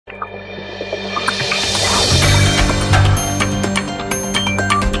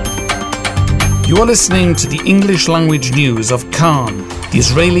You are listening to the English language news of Khan, the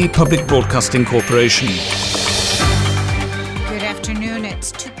Israeli Public Broadcasting Corporation. Good afternoon.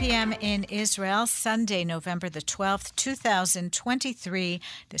 It's 2 p.m. in Israel, Sunday, November the 12th, 2023.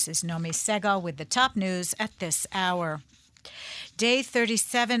 This is Nomi Segal with the top news at this hour. Day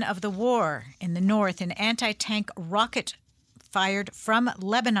 37 of the war in the north, an anti-tank rocket fired from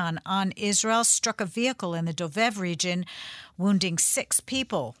Lebanon on Israel struck a vehicle in the Dovev region, wounding 6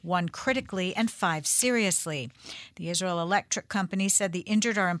 people, 1 critically and 5 seriously. The Israel Electric Company said the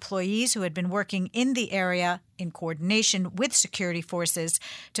injured are employees who had been working in the area in coordination with security forces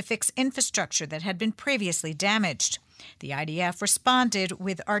to fix infrastructure that had been previously damaged. The IDF responded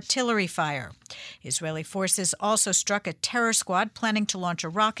with artillery fire. Israeli forces also struck a terror squad planning to launch a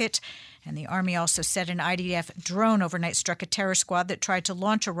rocket, and the army also said an IDF drone overnight struck a terror squad that tried to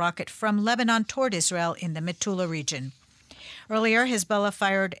launch a rocket from Lebanon toward Israel in the Metula region. Earlier, Hezbollah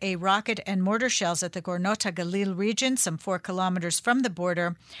fired a rocket and mortar shells at the Gornot HaGalil region, some 4 kilometers from the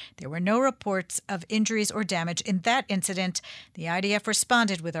border. There were no reports of injuries or damage in that incident. The IDF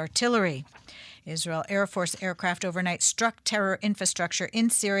responded with artillery. Israel Air Force aircraft overnight struck terror infrastructure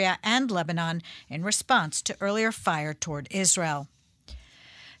in Syria and Lebanon in response to earlier fire toward Israel.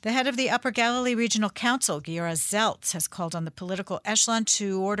 The head of the Upper Galilee Regional Council, Giora Zeltz, has called on the political echelon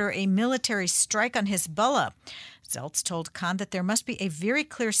to order a military strike on Hezbollah. Zeltz told Khan that there must be a very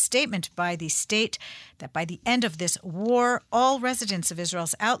clear statement by the state that by the end of this war, all residents of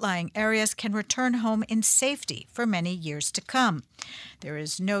Israel's outlying areas can return home in safety for many years to come. There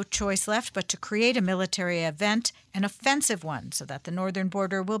is no choice left but to create a military event, an offensive one, so that the northern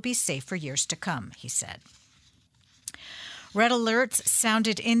border will be safe for years to come, he said. Red alerts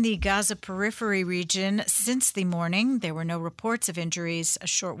sounded in the Gaza periphery region since the morning. There were no reports of injuries a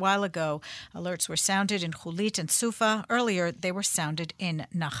short while ago. Alerts were sounded in Chulit and Sufa. Earlier, they were sounded in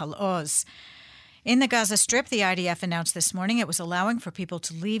Nahal Oz. In the Gaza Strip, the IDF announced this morning it was allowing for people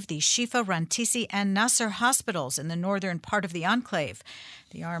to leave the Shifa, Rantisi, and Nasser hospitals in the northern part of the enclave.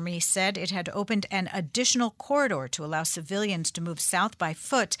 The army said it had opened an additional corridor to allow civilians to move south by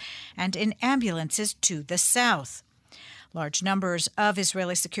foot and in ambulances to the south. Large numbers of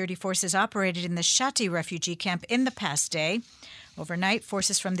Israeli security forces operated in the Shati refugee camp in the past day. Overnight,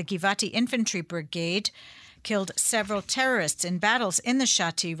 forces from the Givati Infantry Brigade killed several terrorists in battles in the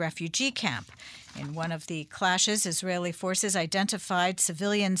Shati refugee camp. In one of the clashes, Israeli forces identified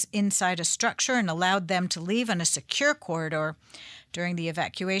civilians inside a structure and allowed them to leave on a secure corridor. During the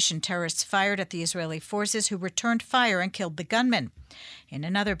evacuation, terrorists fired at the Israeli forces, who returned fire and killed the gunman. In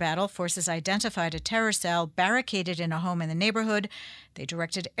another battle, forces identified a terror cell barricaded in a home in the neighborhood. They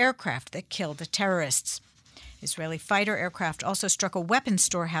directed aircraft that killed the terrorists. Israeli fighter aircraft also struck a weapons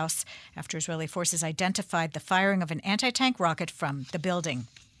storehouse after Israeli forces identified the firing of an anti-tank rocket from the building.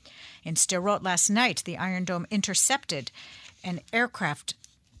 In Sderot last night, the Iron Dome intercepted an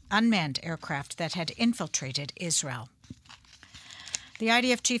unmanned aircraft that had infiltrated Israel. The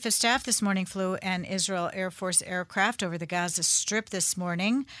IDF Chief of Staff this morning flew an Israel Air Force aircraft over the Gaza Strip this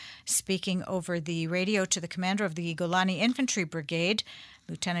morning. Speaking over the radio to the commander of the Golani Infantry Brigade,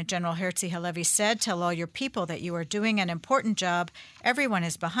 Lieutenant General Herzi Halevi said, "Tell all your people that you are doing an important job. Everyone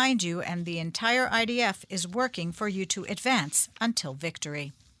is behind you, and the entire IDF is working for you to advance until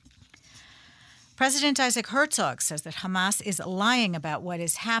victory." President Isaac Herzog says that Hamas is lying about what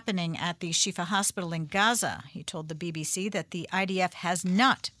is happening at the Shifa hospital in Gaza. He told the BBC that the IDF has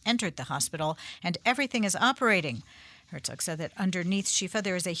not entered the hospital and everything is operating. Herzog said that underneath Shifa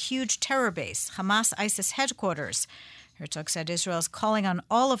there is a huge terror base, Hamas-ISIS headquarters. Herzog said Israel is calling on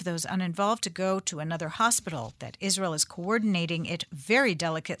all of those uninvolved to go to another hospital, that Israel is coordinating it very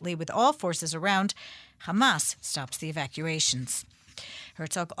delicately with all forces around. Hamas stops the evacuations.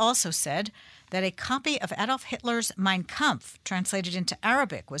 Herzog also said that a copy of Adolf Hitler's Mein Kampf, translated into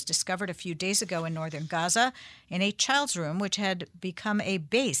Arabic, was discovered a few days ago in northern Gaza in a child's room, which had become a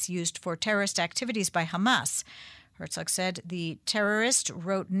base used for terrorist activities by Hamas. Herzog said the terrorist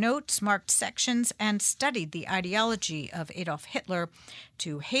wrote notes, marked sections, and studied the ideology of Adolf Hitler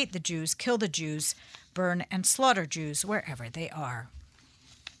to hate the Jews, kill the Jews, burn and slaughter Jews wherever they are.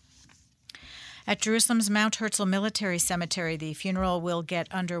 At Jerusalem's Mount Herzl Military Cemetery, the funeral will get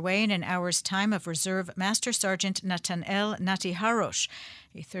underway in an hour's time of Reserve Master Sergeant Natanel Nati Harosh,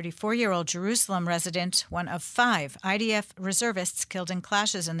 a 34-year-old Jerusalem resident, one of 5 IDF reservists killed in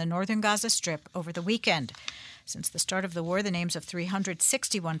clashes in the northern Gaza Strip over the weekend. Since the start of the war, the names of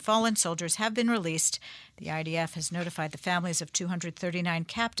 361 fallen soldiers have been released. The IDF has notified the families of 239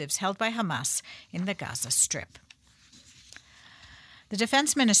 captives held by Hamas in the Gaza Strip. The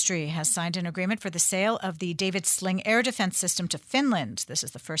Defense Ministry has signed an agreement for the sale of the David Sling air defense system to Finland. This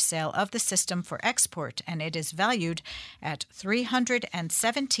is the first sale of the system for export, and it is valued at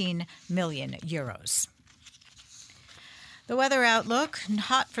 317 million euros. The weather outlook,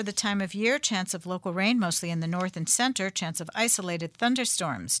 hot for the time of year, chance of local rain mostly in the north and center, chance of isolated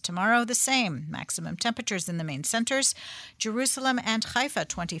thunderstorms. Tomorrow the same, maximum temperatures in the main centers, Jerusalem and Haifa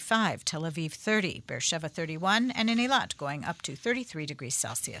 25, Tel Aviv 30, Beersheba 31, and in Eilat going up to 33 degrees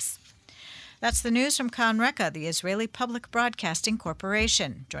Celsius. That's the news from Kan Reka, the Israeli Public Broadcasting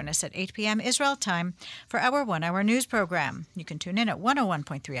Corporation. Join us at 8 p.m. Israel time for our one-hour news program. You can tune in at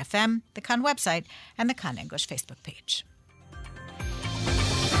 101.3 FM, the Kan website, and the Kan English Facebook page.